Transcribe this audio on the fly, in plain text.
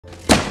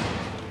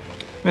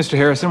Mr.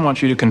 Harrison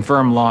wants you to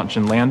confirm launch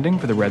and landing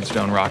for the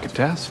Redstone rocket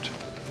test.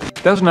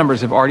 Those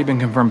numbers have already been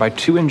confirmed by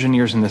 2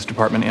 engineers in this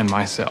department and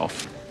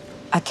myself.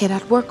 I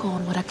cannot work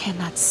on what I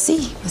cannot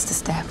see, Mr.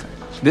 Stafford.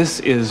 This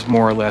is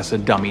more or less a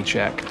dummy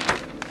check.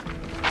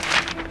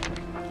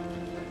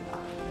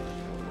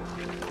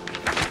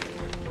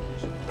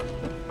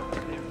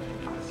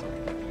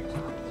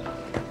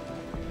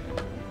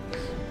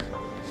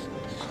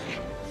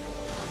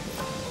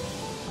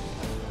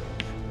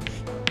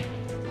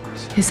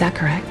 Is that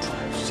correct?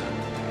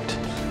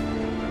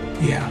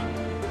 Yeah.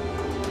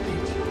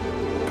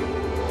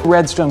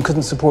 Redstone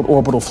couldn't support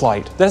orbital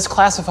flight. That's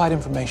classified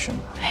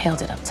information. I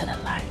held it up to the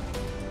light.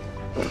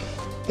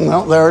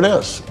 Well, there it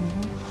is.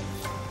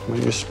 Were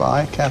you a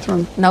spy,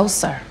 Catherine? No,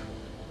 sir.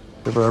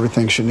 Give her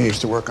everything she needs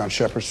to work on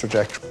Shepard's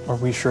trajectory. Are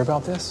we sure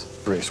about this?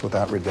 Grease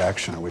without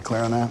redaction. Are we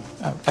clear on that?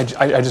 I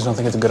just don't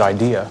think it's a good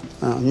idea.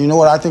 You know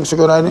what I think's a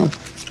good idea?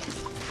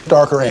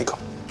 Darker ink.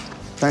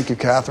 Thank you,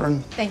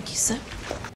 Catherine. Thank you, sir.